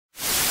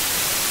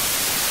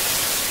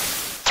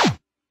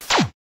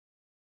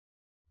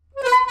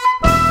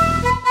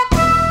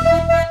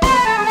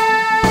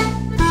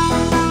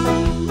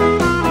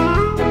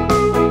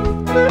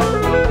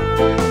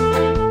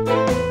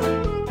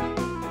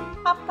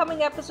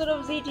upcoming episode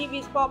of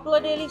ZTV's popular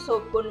daily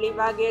soap Kundali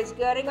Bhagya is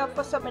gearing up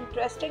for some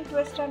interesting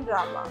twist and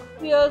drama.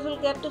 Viewers will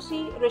get to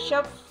see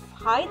Rishabh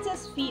hides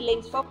his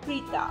feelings for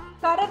Preeta.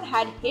 Karan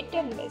had hit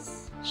and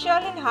miss.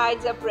 Sherlyn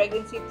hides her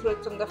pregnancy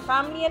truth from the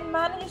family and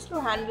manages to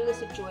handle the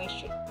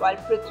situation, while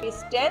Prithvi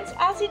is tense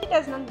as he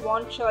does not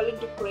want Sherlyn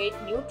to create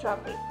new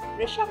trouble.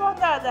 Rishabh, on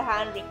the other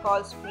hand,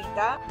 recalls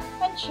Preeta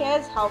and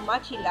shares how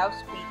much he loves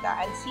Preeta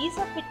and sees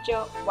her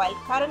picture while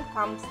Karan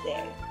comes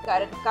there.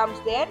 Karan comes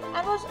there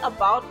and was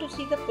about to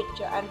see the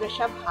picture and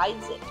Rishabh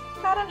hides it.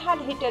 Karan had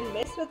hit and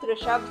miss with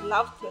Rishabh's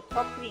love truth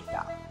for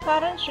Preeta.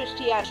 Karan,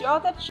 Shrishti are sure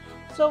that.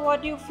 So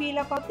what do you feel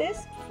about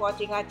this?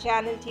 Watching our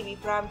channel TV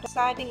Prime,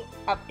 exciting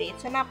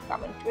updates and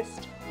upcoming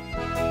twists.